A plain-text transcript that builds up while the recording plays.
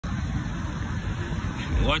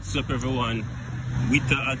What's up, everyone? With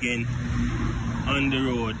again on the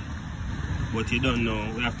road, but you don't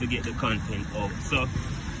know, we have to get the content out. So,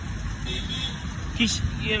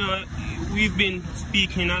 you know, we've been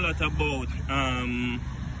speaking a lot about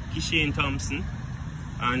Kishane Thompson,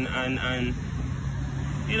 and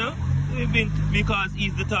you know, we've been, because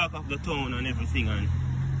he's the talk of the town and everything, and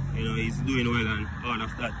you know, he's doing well and all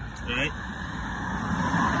of that, right?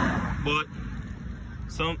 But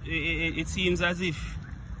it seems as if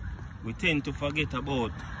we tend to forget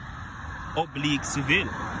about Oblique Seville,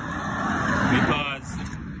 because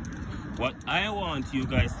what I want you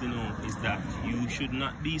guys to know is that you should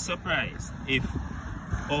not be surprised if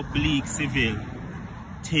Oblique Seville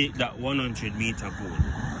take that 100-meter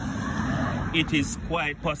goal. It is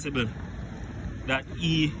quite possible that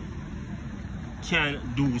he can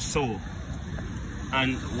do so,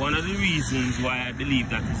 and one of the reasons why I believe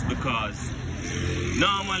that is because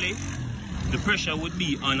normally the pressure would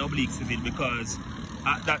be on Oblique Seville, because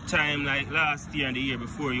at that time, like last year and the year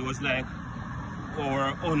before, it was like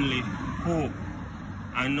our only hope.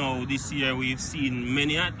 And now this year we've seen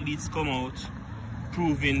many athletes come out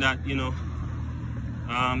proving that, you know,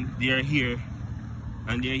 they're here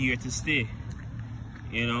and they're here to stay.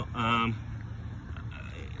 You know,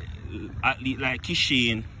 athlete like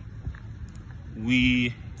Kishane,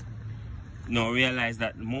 we now realize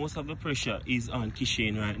that most of the pressure is on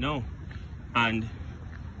Kishane right now, and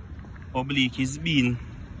Oblique is being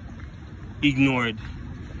ignored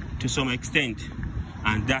to some extent,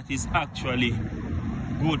 and that is actually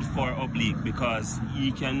good for Oblique, because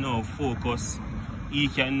he can now focus, he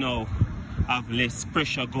can now have less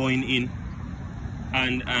pressure going in,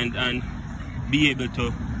 and be able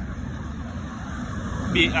to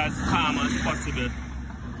be as calm as possible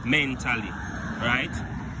mentally, right?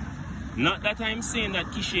 Not that I'm saying that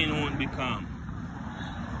Kishane won't be calm,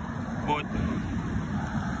 but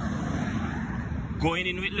going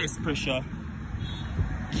in with less pressure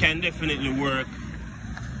can definitely work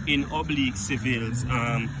in Oblique Seville's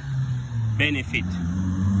benefit.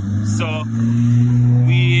 So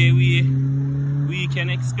we can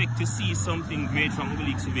expect to see something great from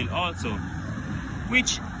Oblique Seville also,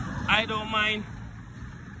 which I don't mind.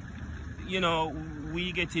 You know,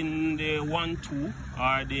 we get in the 1-2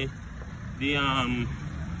 or the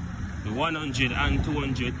 100 and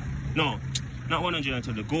 200. No, not 100 and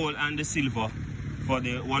 200, the gold and the silver for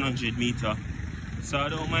the 100 meter. So I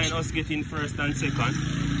don't mind us getting first and second.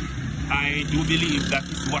 I do believe that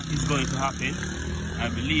is what is going to happen. I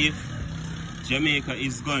believe Jamaica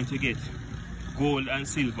is going to get gold and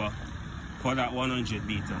silver for that 100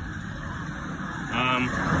 meter.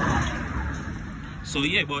 So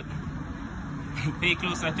yeah, but pay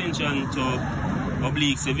close attention to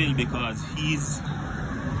Oblique Seville, because he's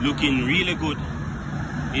looking really good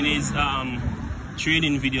in his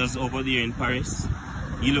training videos over there in Paris.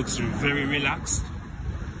 He looks very relaxed,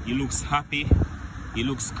 he looks happy, he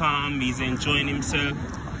looks calm, he's enjoying himself.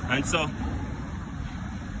 And so,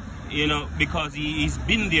 you know, because he's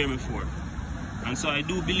been there before, and so I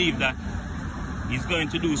do believe that he's going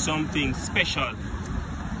to do something special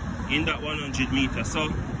in that 100 meter.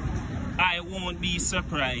 So I won't be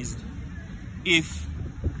surprised if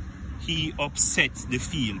he upsets the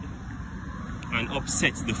field and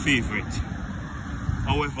upsets the favorite.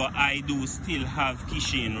 However, I do still have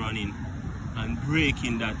Kishane running and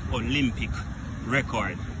breaking that Olympic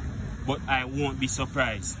record, but I won't be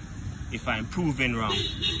surprised if I'm proven wrong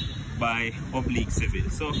by Oblique Seville.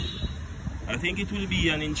 So I think it will be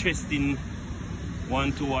an interesting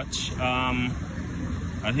one to watch.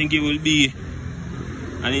 I think it will be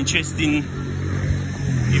an interesting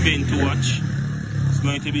event to watch. It's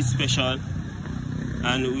going to be special,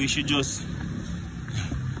 and we should just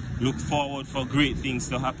look forward for great things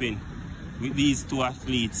to happen with these two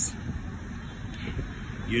athletes.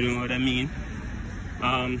 You know what I mean?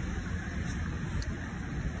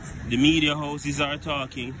 The media houses are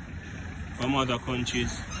talking from other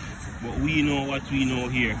countries, but we know what we know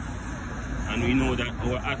here, and we know that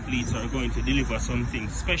our athletes are going to deliver something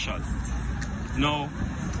special. Now,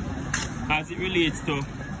 as it relates to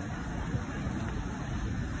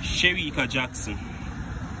Shericka Jackson,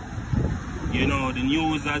 you know, the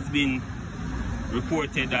news has been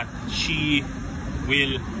reported that she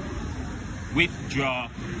will withdraw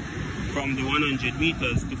from the 100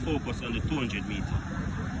 meters to focus on the 200 meter.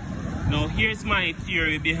 Now, here's my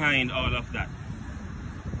theory behind all of that.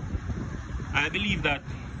 I believe that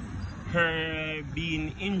her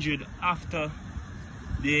being injured after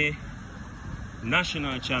the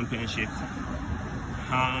national championship,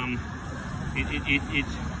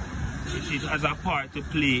 it has a part to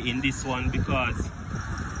play in this one, because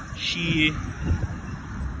she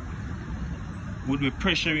would be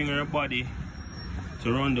pressuring her body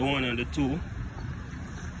to run the 1 and the 2,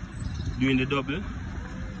 doing the double,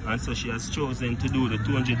 and so she has chosen to do the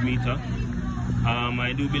 200 meter.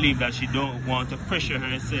 I do believe that she don't want to pressure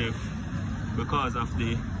herself because of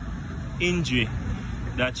the injury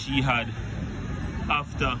that she had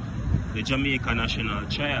after the Jamaica national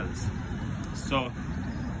trials. So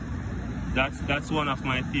that's one of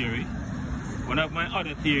my theory. One of my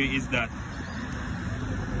other theory is that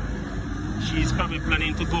she's probably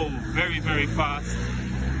planning to go very, very fast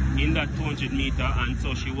in that 200 meter, and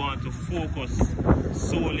so she wants to focus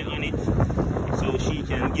solely on it so she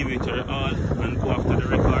can give it her all and go after the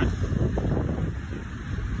record.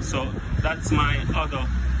 So that's my other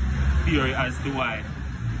theory as to why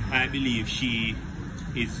I believe she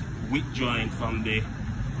is withdrawing from the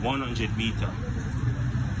 100 meter.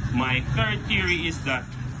 My third theory is that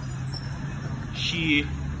she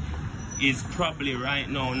is probably right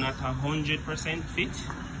now not 100% fit,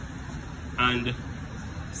 and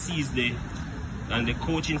the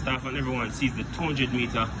coaching staff and everyone sees the 200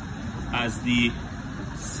 meter as the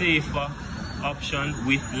safer option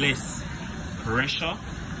with less pressure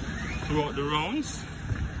throughout the rounds,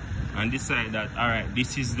 and decide that alright,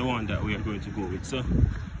 this is the one that we are going to go with. So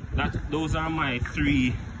those are my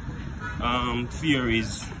 3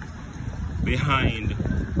 theories behind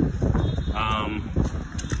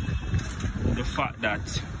the fact that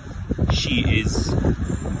she is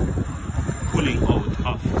pulling out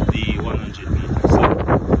of the 100 meters.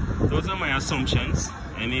 So those are my assumptions.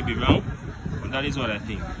 I may be wrong, but that is what I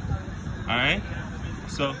think. Alright,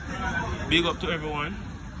 so big up to everyone.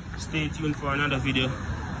 Stay tuned for another video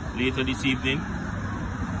later this evening.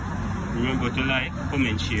 Remember to like,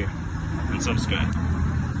 comment, share and subscribe.